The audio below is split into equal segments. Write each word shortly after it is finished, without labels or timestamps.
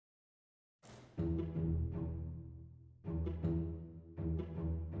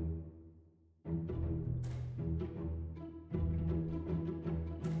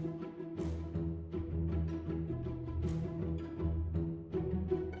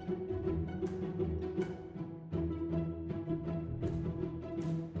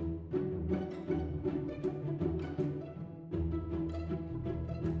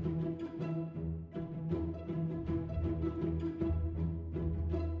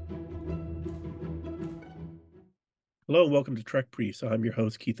Hello and welcome to Trek Briefs. I'm your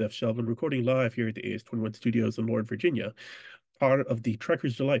host, Keith F. Shelvin, recording live here at the AS21 studios in Lawrence, Virginia, part of the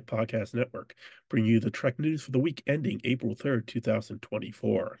Trekker's Delight podcast network, bringing you the Trek news for the week ending April 3rd,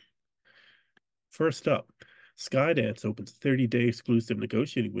 2024. First up, Skydance opens a 30-day exclusive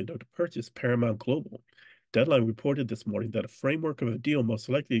negotiating window to purchase Paramount Global. Deadline reported this morning that a framework of a deal most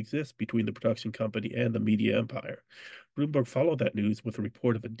likely exists between the production company and the media empire. Bloomberg followed that news with a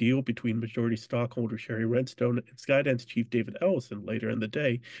report of a deal between majority stockholder Sherry Redstone and Skydance chief David Ellison later in the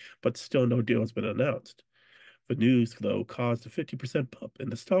day, but still no deal has been announced. The news, though, caused a 50% bump in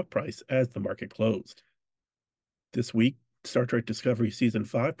the stock price as the market closed. This week, Star Trek Discovery Season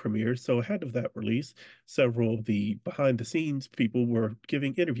 5 premieres, so ahead of that release, several of the behind the scenes people were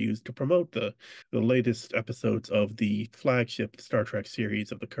giving interviews to promote the latest episodes of the flagship Star Trek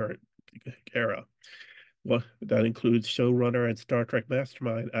series of the current era. Well, that includes showrunner and Star Trek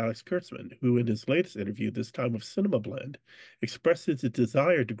mastermind Alex Kurtzman, who in his latest interview, this time with Cinema Blend, expresses his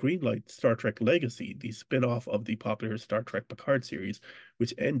desire to greenlight Star Trek Legacy, the spin-off of the popular Star Trek Picard series,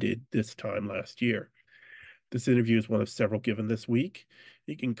 which ended this time last year. This interview is one of several given this week.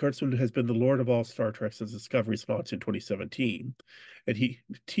 Egan Kurtzman has been the Lord of all Star Trek since Discovery's launch in 2017, and he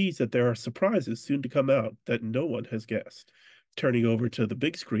teased that there are surprises soon to come out that no one has guessed. Turning over to the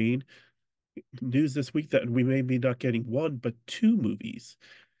big screen, news this week that we may be not getting one, but two movies.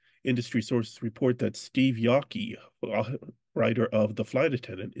 Industry sources report that Steve Yockey, writer of The Flight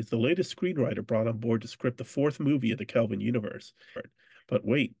Attendant, is the latest screenwriter brought on board to script the fourth movie of the Kelvin universe. But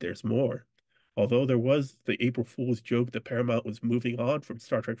wait, there's more. Although there was the April Fool's joke that Paramount was moving on from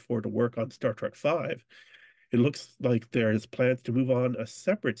Star Trek 4 to work on Star Trek 5, it looks like there is plans to move on a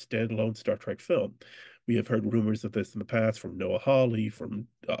separate standalone Star Trek film. We have heard rumors of this in the past from Noah Hawley, from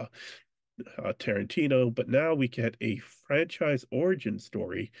Tarantino, but now we get a franchise origin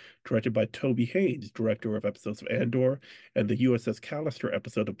story directed by Toby Haynes, director of episodes of Andor and the USS Callister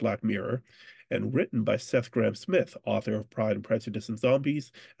episode of Black Mirror, and written by Seth Grahame-Smith, author of Pride and Prejudice and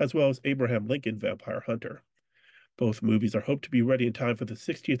Zombies, as well as Abraham Lincoln Vampire Hunter. Both movies are hoped to be ready in time for the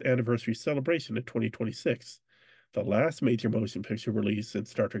 60th anniversary celebration in 2026. The last major motion picture release in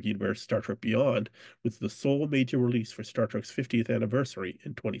Star Trek universe, Star Trek Beyond, was the sole major release for Star Trek's 50th anniversary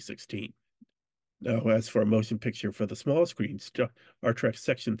in 2016. Now, as for a motion picture for the small screen, Star Trek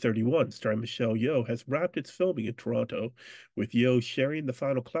Section 31, starring Michelle Yeoh, has wrapped its filming in Toronto, with Yeoh sharing the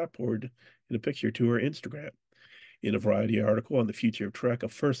final clapboard in a picture to her Instagram. In a Variety article on the future of Trek, a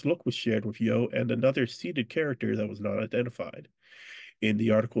first look was shared with Yeoh and another seated character that was not identified. In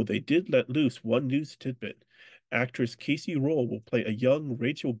the article, they did let loose one news tidbit. Actress Casey Roll will play a young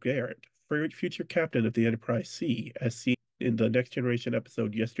Rachel Garrett, future captain of the Enterprise C, as seen in the Next Generation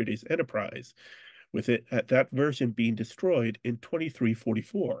episode Yesterday's Enterprise, with it at that version being destroyed in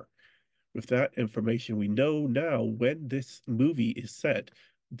 2344. With that information, we know now when this movie is set,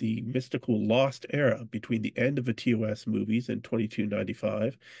 the mystical lost era between the end of the TOS movies in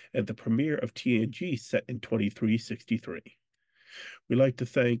 2295 and the premiere of TNG set in 2363. We'd like to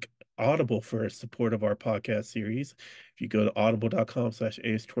thank Audible for its support of our podcast series. If you go to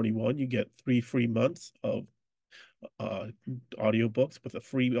audible.com/AS21, you get 3 free months of audiobooks with a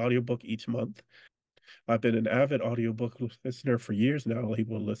free audiobook each month. I've been an avid audiobook listener for years now,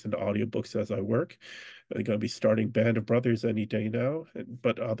 able to listen to audiobooks as I work. I'm going to be starting Band of Brothers any day now,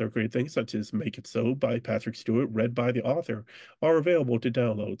 but other great things such as Make It So by Patrick Stewart, read by the author, are available to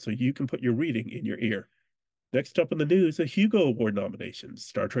download so you can put your reading in your ear. Next up in the news, the Hugo Award nominations.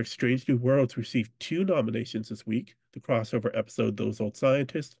 Star Trek Strange New Worlds received 2 nominations this week. The crossover episode Those Old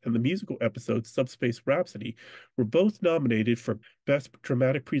Scientists and the musical episode Subspace Rhapsody were both nominated for Best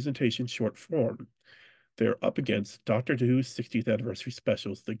Dramatic Presentation Short Form. They're up against Doctor Who's 60th anniversary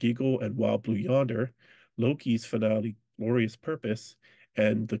specials, The Giggle and Wild Blue Yonder, Loki's finale, Glorious Purpose,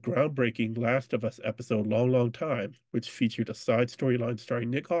 and the groundbreaking Last of Us episode Long Long Time, which featured a side storyline starring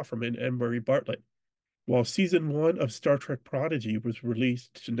Nick Offerman and Murray Bartlett. While season 1 of Star Trek Prodigy was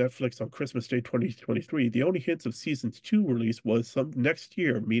released to Netflix on Christmas Day 2023, the only hints of season 2 release was some next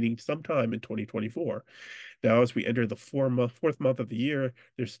year, meaning sometime in 2024. Now, as we enter the fourth month of the year,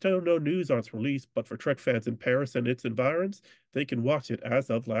 there's still no news on its release, but for Trek fans in Paris and its environs, they can watch it as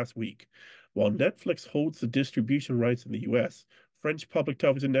of last week. While Netflix holds the distribution rights in the US, French public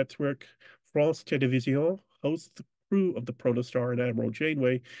television network France Télévisions hosts the crew of the Protostar and Admiral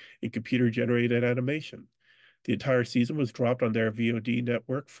Janeway in computer-generated animation. The entire season was dropped on their VOD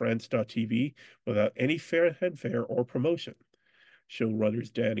network, France.tv, without any fanfare or promotion.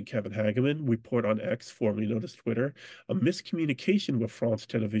 Showrunners Dan and Kevin Hageman report on X, formerly known as Twitter, a miscommunication with France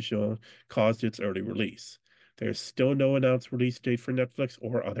Television caused its early release. There is still no announced release date for Netflix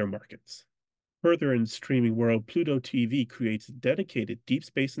or other markets. Further in the streaming world, Pluto TV creates a dedicated Deep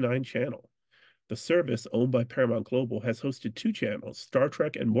Space Nine channel. The service, owned by Paramount Global, has hosted two channels, Star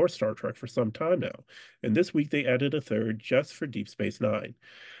Trek and More Star Trek, for some time now, and this week they added a third just for Deep Space Nine.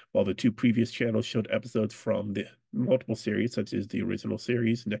 While the two previous channels showed episodes from the multiple series, such as the original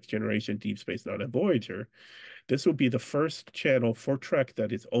series, Next Generation, Deep Space Nine, and Voyager, this will be the first channel for Trek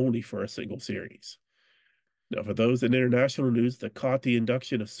that is only for a single series. Now, for those in international news that caught the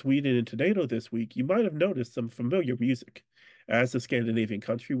induction of Sweden into NATO this week, you might have noticed some familiar music. As the Scandinavian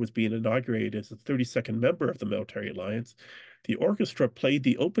country was being inaugurated as the 32nd member of the military alliance, the orchestra played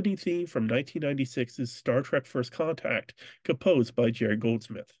the opening theme from 1996's Star Trek First Contact, composed by Jerry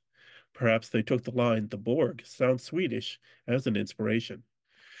Goldsmith. Perhaps they took the line, "The Borg sounds Swedish," as an inspiration.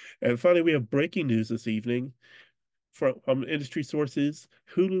 And finally, we have breaking news this evening. From industry sources,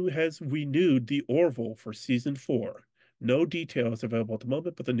 Hulu has renewed The Orville for season 4. No details available at the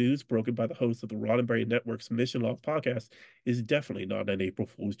moment, but the news broken by the host of the Roddenberry Network's Mission Log podcast is definitely not an April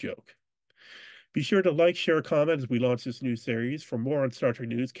Fool's joke. Be sure to like, share, comment as we launch this new series. For more on Star Trek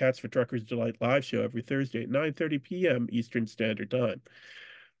news, catch the Truckers Delight live show every Thursday at 9:30 p.m. Eastern Standard Time.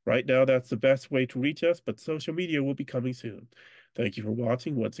 Right now, that's the best way to reach us, but social media will be coming soon. Thank you for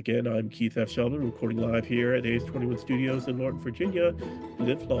watching. Once again, I'm Keith F. Sheldon, recording live here at AS21 Studios in Norton, Virginia.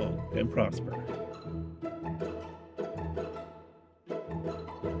 Live long and prosper.